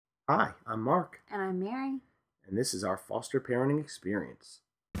Hi, I'm Mark, And I'm Mary. and this is our foster parenting experience.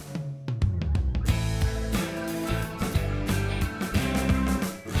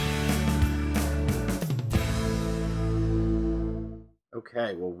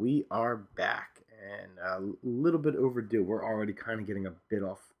 Okay, well, we are back and a little bit overdue. We're already kind of getting a bit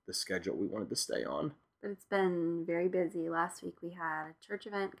off the schedule we wanted to stay on. But it's been very busy. Last week we had a church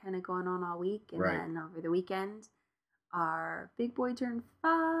event kind of going on all week. And Right. then over the weekend, our big boy turned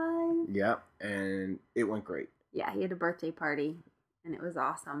 5. Yep, and it went great. Yeah, he had a birthday party, and it was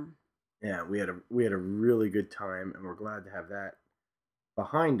awesome. Yeah, we had a really good time, and we're glad to have that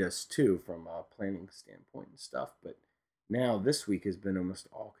behind us too, from a planning standpoint and stuff. But now this week has been almost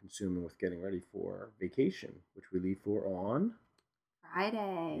all consuming with getting ready for vacation, which we leave for on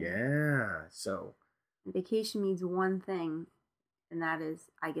Friday. Yeah. So Vacation means one thing, and that is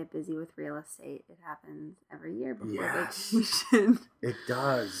I get busy with real estate. It happens every year before vacation. It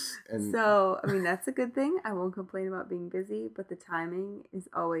does. And so, I mean, that's a good thing. I won't complain about being busy, but the timing is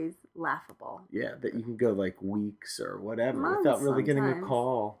always laughable. Yeah, that you can go like weeks or whatever Months without really getting a sometimes.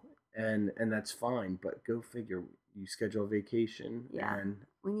 call, and that's fine. But go figure, you schedule a vacation. Yeah. And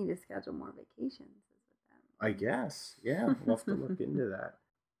We need to schedule more vacations. I guess, yeah, we'll have to look into that.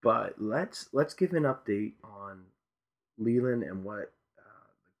 But let's give an update on Leeland and what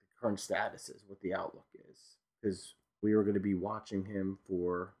the current status is, what the outlook is, because we were going to be watching him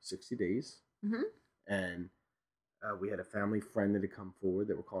for 60 days, Mm-hmm. and we had a family friend that had come forward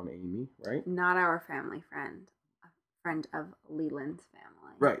that we're calling Amy, right? Not our family friend, a friend of Leeland's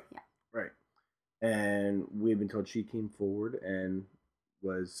family. Right. Yeah. Right. And we had been told she came forward and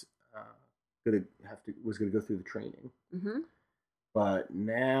was gonna go through the training. Mm-hmm. But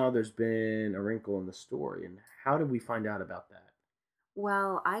now there's been a wrinkle in the story. And how did we find out about that?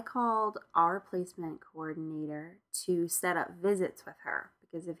 Well, I called our placement coordinator to set up visits with her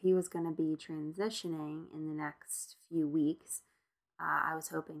because if he was going to be transitioning in the next few weeks, I was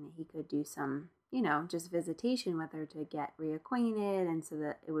hoping that he could do some, just visitation with her to get reacquainted and so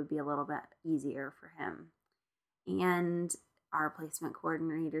that it would be a little bit easier for him. And our placement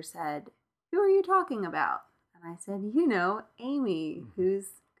coordinator said, "Who are you talking about?" And I said, Amy,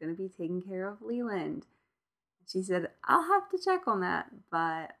 who's going to be taking care of Leeland. She said, "I'll have to check on that,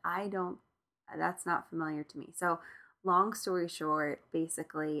 but that's not familiar to me." So long story short,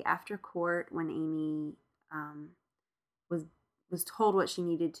 basically after court, when Amy was told what she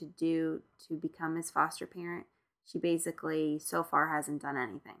needed to do to become his foster parent, she basically so far hasn't done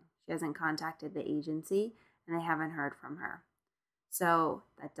anything. She hasn't contacted the agency and they haven't heard from her. So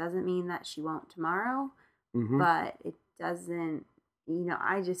that doesn't mean that she won't tomorrow, but it doesn't,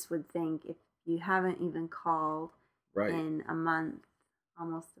 I just would think if you haven't even called in a month,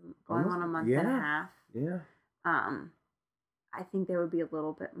 almost going on a month and a half, I think they would be a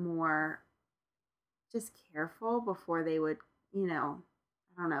little bit more just careful before they would, I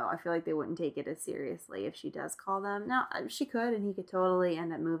don't know. I feel like they wouldn't take it as seriously if she does call them. Now, she could, and he could totally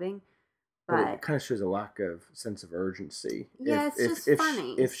end up moving. But it kind of shows a lack of sense of urgency. Yeah, it's just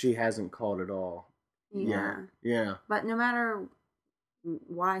funny. If she hasn't called at all. Yeah. But no matter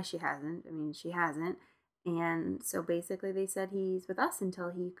why she hasn't, she hasn't. And so basically they said he's with us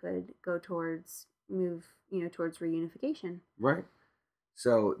until he could go towards reunification. Right.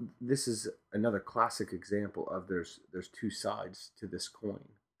 So this is another classic example of there's two sides to this coin.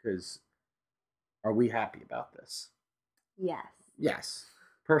 Because are we happy about this? Yes. Yes.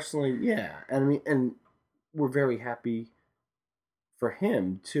 Personally, yeah. And we're very happy for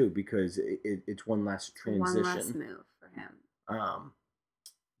him too, because it's one last transition. One last move for him.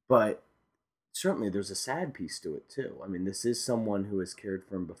 But certainly there's a sad piece to it too. This is someone who has cared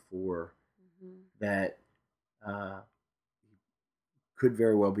for him before, that could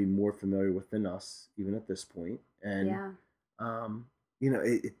very well be more familiar with than us, even at this point. And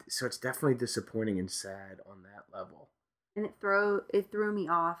so it's definitely disappointing and sad on that level. And it threw me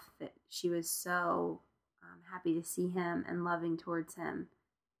off that she was so happy to see him and loving towards him,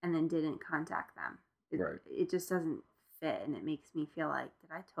 and then didn't contact them. It just doesn't fit, and it makes me feel like,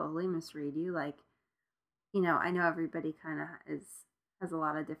 did I totally misread you? Like, I know everybody kind of has a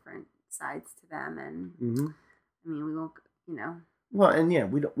lot of different sides to them, and we won't, Well, and yeah,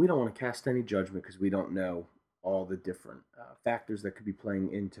 we don't want to cast any judgment because we don't know all the different factors that could be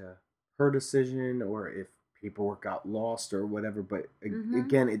playing into her decision, or if paperwork got lost or whatever. But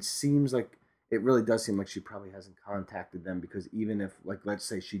again, it really does seem like she probably hasn't contacted them, because even if, like, let's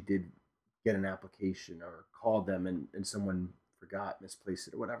say she did get an application or called them and someone forgot, misplaced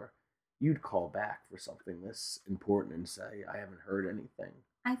it or whatever, you'd call back for something this important and say, I haven't heard anything.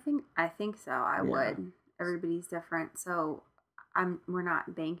 I think so. I would. Everybody's different. So we're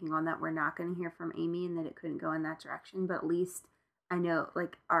not banking on that. We're not going to hear from Amy and that it couldn't go in that direction. But at least I know,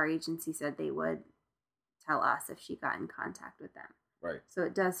 like our agency said they would tell us if she got in contact with them. Right. So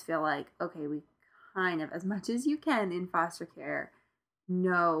it does feel like, okay, we kind of, as much as you can in foster care,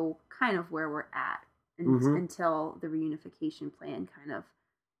 know kind of where we're at until the reunification plan kind of,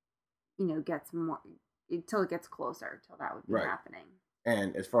 gets more, until it gets closer, till that would be happening.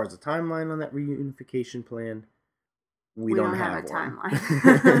 And as far as the timeline on that reunification plan, we don't have a one.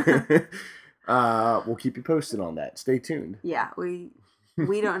 Timeline. We'll keep you posted on that. Stay tuned. Yeah, we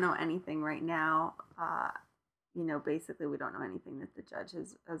don't know anything right now. Basically we don't know anything that the judge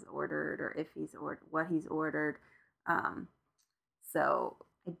has ordered or if he's ordered what he's ordered. So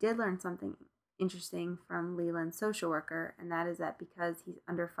I did learn something interesting from Leeland's social worker, and that is that because he's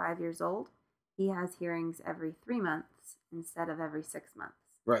under 5 years old, he has hearings every 3 months instead of every 6 months.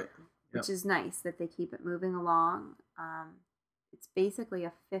 Right. Which is nice that they keep it moving along. It's basically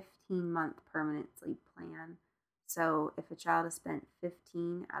a 15-month permanent sleep plan. So if a child has spent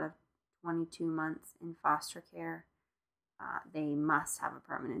 15 out of 22 months in foster care, they must have a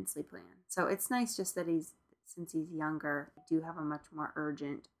permanent sleep plan. So it's nice just that since he's younger, do have a much more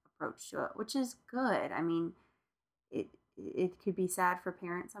urgent approach to it, which is good. I mean, it could be sad for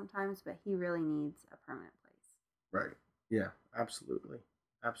parents sometimes, but he really needs a permanent place. Right. Yeah, absolutely.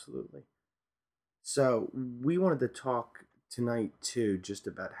 Absolutely. So we wanted to talk tonight too, just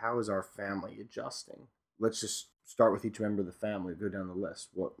about how is our family adjusting. Let's just start with each member of the family, go down the list.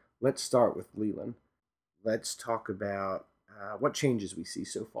 Well, let's start with Leland. Let's talk about what changes we see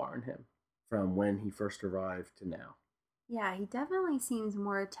so far in him from when he first arrived to now. Yeah, he definitely seems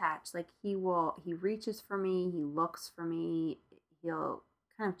more attached. Like he reaches for me, he looks for me, he'll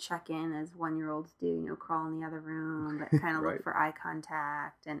kind of check in as 1-year-olds do, crawl in the other room, but kind of look for eye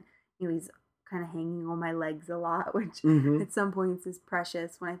contact. And he's kind of hanging on my legs a lot, which at some points is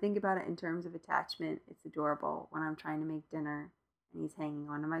precious. When I think about it in terms of attachment, it's adorable. When I'm trying to make dinner and he's hanging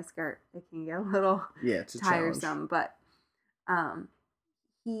onto my skirt, it can get a little it's a tiresome. challenge. But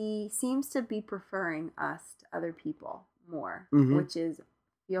he seems to be preferring us to other people more, which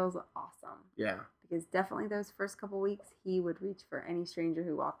feels awesome. Yeah. Because definitely those first couple weeks, he would reach for any stranger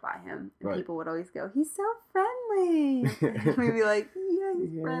who walked by him. And people would always go, he's so friendly. And we'd be like, yeah,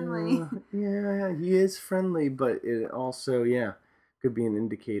 he's friendly. Yeah, he is friendly, but it also, could be an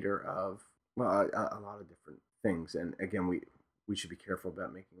indicator of, a lot of different things. And again, we should be careful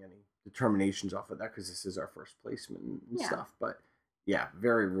about making any determinations off of that because this is our first placement and stuff. But yeah,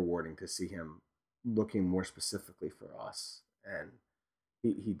 very rewarding to see him looking more specifically for us. And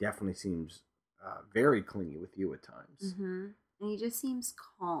he definitely seems very clingy with you at times. And he just seems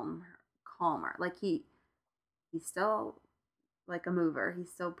calmer. Like he's still like a mover.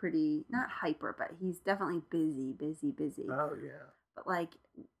 He's still pretty, not hyper, but he's definitely busy. Oh, yeah. But like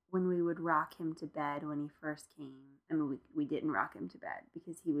when we would rock him to bed when he first came, I mean, we didn't rock him to bed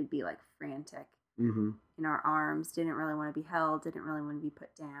because he would be like frantic in our arms, didn't really want to be held, didn't really want to be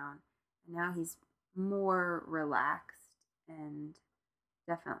put down. And now he's more relaxed and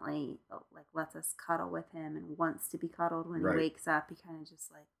definitely like lets us cuddle with him and wants to be cuddled when he wakes up. He kind of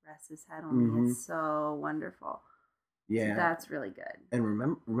just like rests his head on me. It's so wonderful. Yeah, so that's really good. And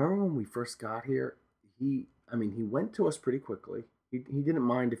remember when we first got here, he went to us pretty quickly. He didn't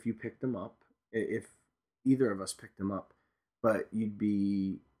mind if you picked him up, if either of us picked him up, but you'd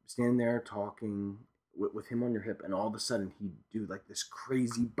be standing there talking with him on your hip, and all of a sudden he'd do like this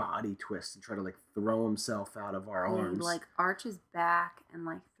crazy body twist and try to like throw himself out of our arms. He'd like arch his back and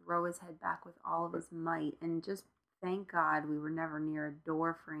like throw his head back with all of his might, and just thank God we were never near a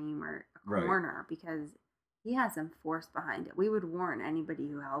door frame or a corner because he has some force behind it. We would warn anybody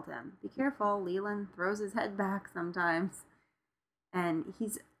who held him, be careful, Leland throws his head back sometimes. And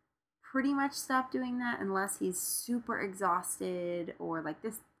he's pretty much stopped doing that unless he's super exhausted, or like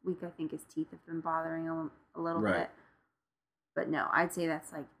this week I think his teeth have been bothering him a little bit. But no, I'd say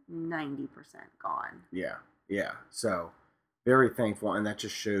that's like 90% gone. Yeah. So very thankful, and that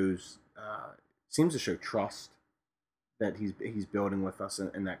just shows, seems to show trust that he's building with us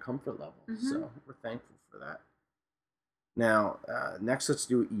in that comfort level. So we're thankful for that. Now, next let's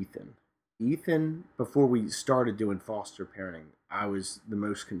do Ethan. Ethan, before we started doing foster parenting, I was the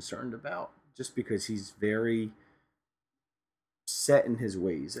most concerned about, just because he's very set in his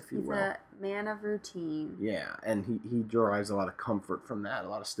ways, if you will. He's a man of routine. Yeah, and he derives a lot of comfort from that, a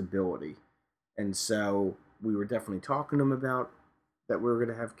lot of stability. And so we were definitely talking to him about that we were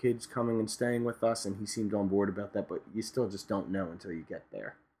going to have kids coming and staying with us, and he seemed on board about that, but you still just don't know until you get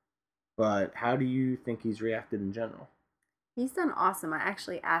there. But how do you think he's reacted in general? He's done awesome. I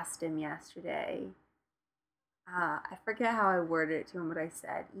actually asked him yesterday I forget how I worded it to him, but I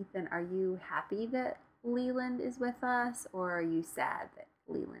said, Ethan, are you happy that Leland is with us, or are you sad that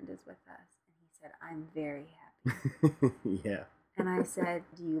Leland is with us? And he said, I'm very happy. Yeah. And I said,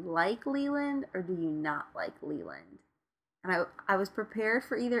 do you like Leland or do you not like Leland? And I was prepared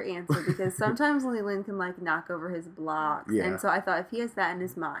for either answer because sometimes Leland can like knock over his blocks. Yeah. And so I thought if he has that in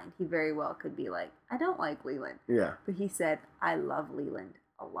his mind, he very well could be like, I don't like Leland. Yeah. But he said, I love Leland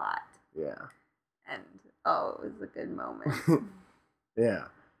a lot. Yeah. And oh, it was a good moment. Yeah.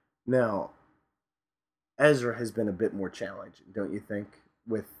 Now, Ezra has been a bit more challenging, don't you think,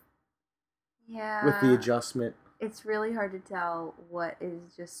 with the adjustment? It's really hard to tell what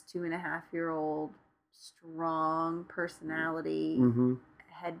is just 2.5-year-old strong personality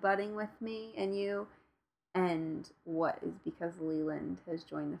headbutting with me and you, and what is because Leland has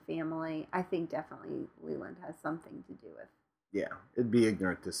joined the family. I think definitely Leland has something to do with. Yeah, it'd be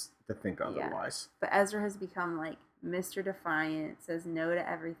ignorant to think otherwise. But Ezra has become like Mr. Defiant, says no to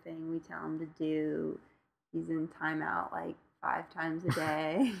everything we tell him to do. He's in timeout like 5 times a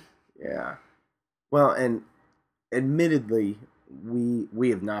day. Yeah. Well, and admittedly, we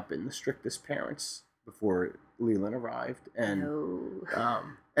have not been the strictest parents before Leland arrived, and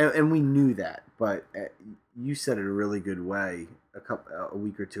and we knew that. But you said it a really good way a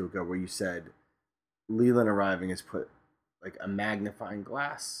week or two ago, where you said Leland arriving has put like a magnifying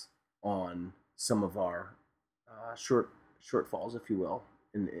glass on some of our shortfalls, if you will,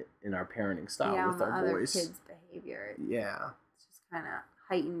 in our parenting style with our other boys. Kids' behavior. Yeah, it's just kind of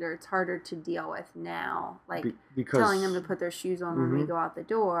heightened, or it's harder to deal with now. Like because telling them to put their shoes on when we go out the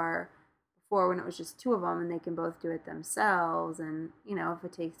door. Before, when it was just 2 of them and they can both do it themselves, and if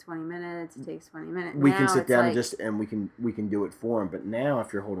it takes 20 minutes, it takes 20 minutes. We can sit down and we can do it for him. But now,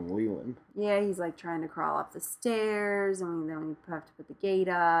 if you're holding Leland, he's like trying to crawl up the stairs, and then we have to put the gate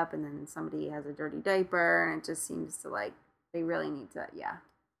up, and then somebody has a dirty diaper, and it just seems to like they really need to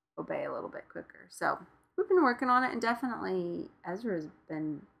obey a little bit quicker. So we've been working on it, and definitely Ezra's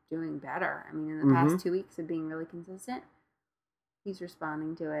been doing better. I mean, in the past 2 weeks of being really consistent, he's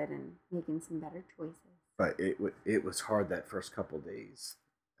responding to it and making some better choices. But it was hard that first couple of days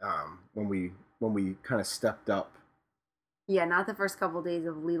when we kind of stepped up. Yeah, not the first couple of days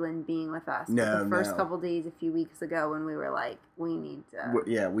of Leland being with us. No, but the first couple of days a few weeks ago when we were like, we need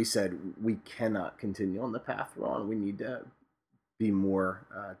to. We said we cannot continue on the path we're on. We need to be more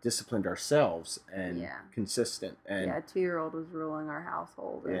disciplined ourselves and consistent. And 2-year-old was ruling our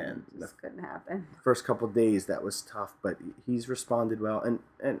household, and this couldn't happen. First couple of days that was tough, but he's responded well,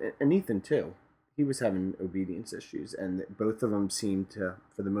 and Ethan too. He was having obedience issues, and both of them seemed to,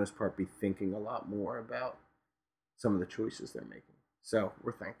 for the most part, be thinking a lot more about some of the choices they're making. So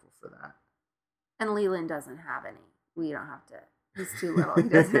we're thankful for that. And Leland doesn't have any. We don't have to. He's too little. He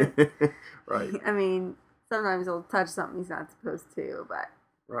doesn't. Right. I mean, sometimes he'll touch something he's not supposed to, but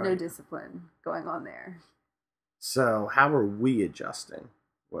no discipline going on there. So how are we adjusting?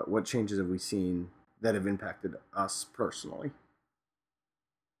 What changes have we seen that have impacted us personally?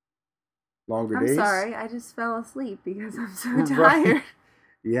 Longer days? I'm sorry, I just fell asleep because I'm so tired.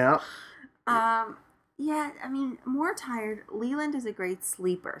 Yeah. Yeah, I mean, more tired. Leland is a great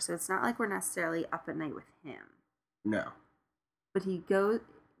sleeper, so it's not like we're necessarily up at night with him. No. But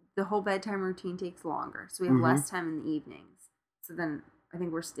the whole bedtime routine takes longer, so we have less time in the evenings. So then I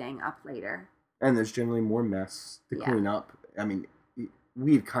think we're staying up later. And there's generally more mess to clean up. I mean,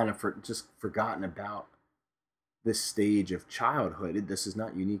 we've kind of just forgotten about this stage of childhood. This is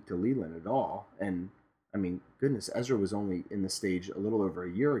not unique to Leland at all. And I mean, goodness, Ezra was only in the stage a little over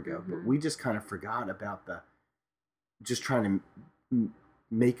a year ago, but we just kind of forgot about just trying to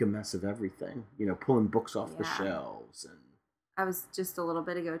make a mess of everything, pulling books off the shelves. And I was just a little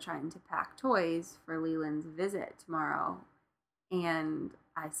bit ago trying to pack toys for Leland's visit tomorrow. And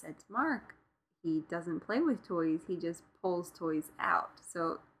I said to Mark, he doesn't play with toys, he just pulls toys out.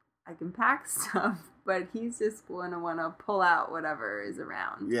 So I can pack stuff, but he's just going to want to pull out whatever is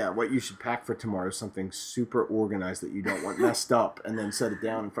around. Yeah, what you should pack for tomorrow is something super organized that you don't want messed up, and then set it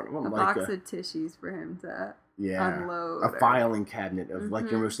down in front of him. A box of tissues for him to unload. A filing cabinet of like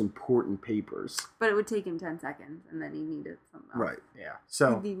your most important papers. But it would take him 10 seconds, and then he needed something else. Right, yeah.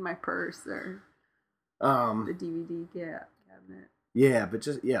 So he'd need my purse or the DVD cabinet. Yeah, but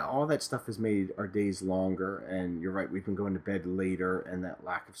all that stuff has made our days longer, and you're right, we've been going to bed later, and that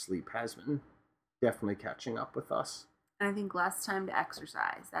lack of sleep has been definitely catching up with us. And I think less time to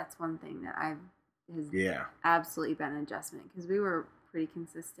exercise. That's one thing that has absolutely been an adjustment, because we were pretty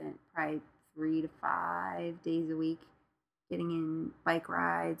consistent, probably 3 to 5 days a week, getting in bike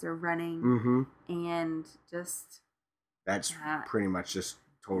rides or running, and just that's pretty much just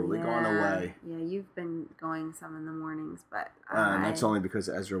totally gone Yeah, away. yeah, you've been going some in the mornings, but And that's only because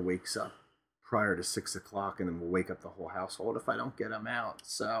Ezra wakes up prior to 6 o'clock, and then we'll wake up the whole household if I don't get him out.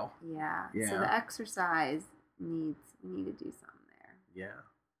 So yeah. So yeah, the exercise needs we need to do something there.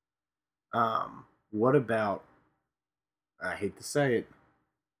 yeah. What about? I hate to say it.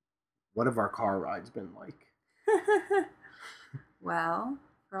 What have our car rides been like? Well,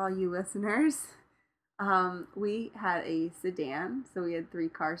 for all you listeners, we had a sedan, so we had 3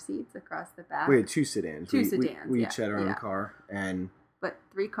 car seats across the back. We had 2 sedans. Two sedans. We Yeah, each had our own yeah. car, and But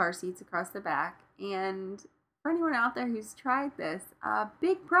 3 car seats across the back. And for anyone out there who's tried this,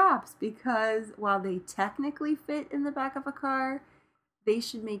 big props, because while they technically fit in the back of a car, they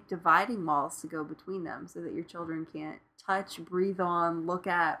should make dividing walls to go between them so that your children can't touch, breathe on, look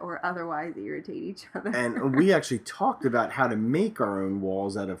at, or otherwise irritate each other. And we actually talked about how to make our own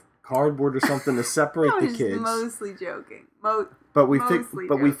walls out of cardboard or something to separate the kids. Mostly joking. But we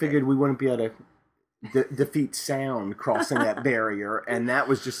figured we wouldn't be able to defeat sound crossing that barrier, and that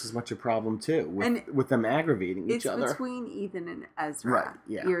was just as much a problem too with them aggravating each other. It's between Ethan and Ezra, right,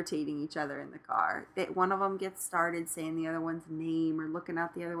 yeah, irritating each other in the car. One of them gets started saying the other one's name or looking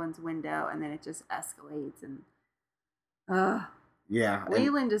out the other one's window, and then it just escalates. And yeah,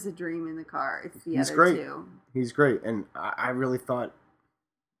 Leeland is a dream in the car. It's the other great. two. He's great, and I really thought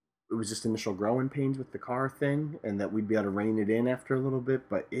it was just initial growing pains with the car thing, and that we'd be able to rein it in after a little bit,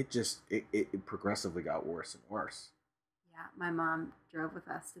 but it progressively got worse and worse. Yeah, my mom drove with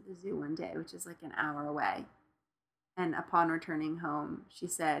us to the zoo one day, which is like an hour away. And upon returning home, she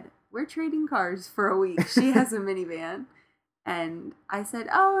said, "We're trading cars for a week." She has a minivan. And I said,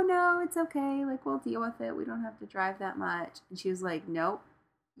 "Oh, no, it's okay. Like, we'll deal with it. We don't have to drive that much." And she was like, "Nope,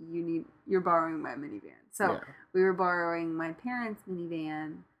 you're borrowing my minivan." So we were borrowing my parents'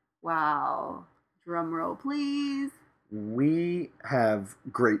 minivan. Wow. Drum roll, please. We have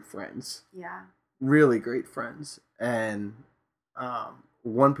great friends. Yeah. Really great friends. And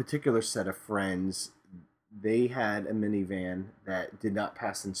one particular set of friends, they had a minivan that did not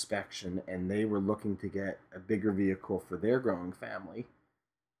pass inspection, and they were looking to get a bigger vehicle for their growing family.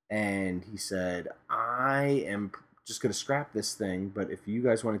 And he said, "I am just going to scrap this thing, but if you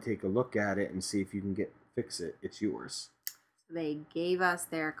guys want to take a look at it and see if you can fix it, it's yours." They gave us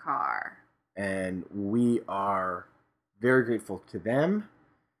their car. And we are very grateful to them,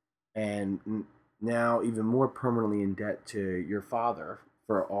 and now even more permanently in debt to your father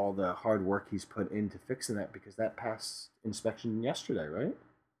for all the hard work he's put into fixing that, because that passed inspection yesterday, right?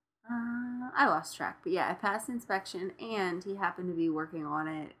 I lost track, but yeah, it passed inspection, and he happened to be working on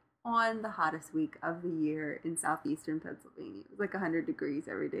it on the hottest week of the year in southeastern Pennsylvania. It was like 100 degrees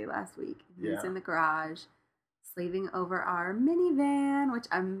every day last week. He was in the garage slaving over our minivan, which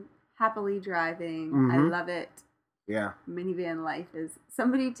I'm happily driving. Mm-hmm. I love it. Yeah. Minivan life is...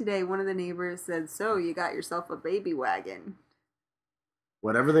 Somebody today, one of the neighbors said, "So you got yourself a baby wagon."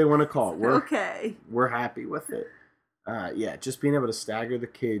 Whatever they want to call it. We're happy with it. Yeah, just being able to stagger the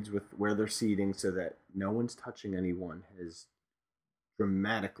kids with where they're seating so that no one's touching anyone has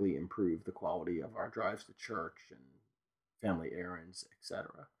dramatically improved the quality of our drives to church and family errands,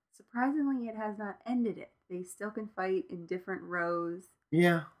 etc. Surprisingly, it has not ended it. They still can fight in different rows.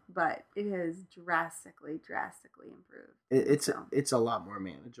 Yeah. But it has drastically improved. It's a lot more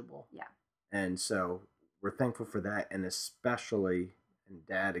manageable. Yeah. And so we're thankful for that, and especially, and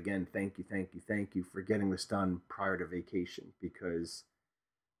Dad, again, thank you for getting this done prior to vacation, because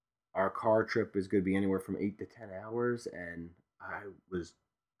our car trip is going to be anywhere from 8 to 10 hours, and I was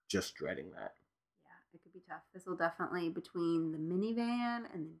just dreading that. It could be tough. This will definitely, between the minivan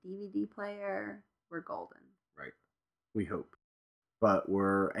and the DVD player, we're golden. Right. We hope. But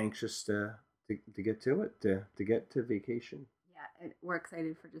we're anxious to get to it, to get to vacation. Yeah, we're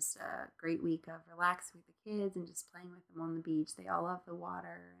excited for just a great week of relaxing with the kids and just playing with them on the beach. They all love the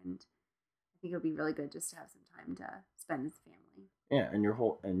water, and I think it'll be really good just to have some time to spend as a family. Yeah, and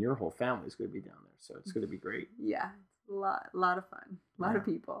your whole family is going to be down there, so it's going to be great. Yeah. A lot of fun. A lot of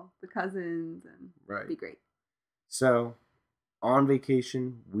people. The cousins, and it'll be great. So, on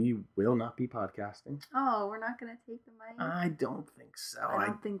vacation, we will not be podcasting. Oh, we're not going to take the mic? I don't think so. I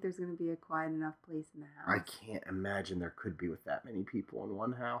don't think there's going to be a quiet enough place in the house. I can't imagine there could be with that many people in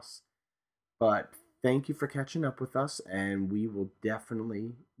one house. But thank you for catching up with us, and we will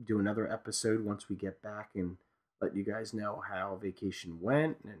definitely do another episode once we get back and let you guys know how vacation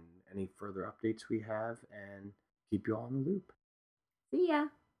went and any further updates we have, and keep you all in the loop. See ya.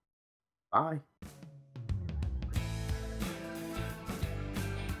 Bye.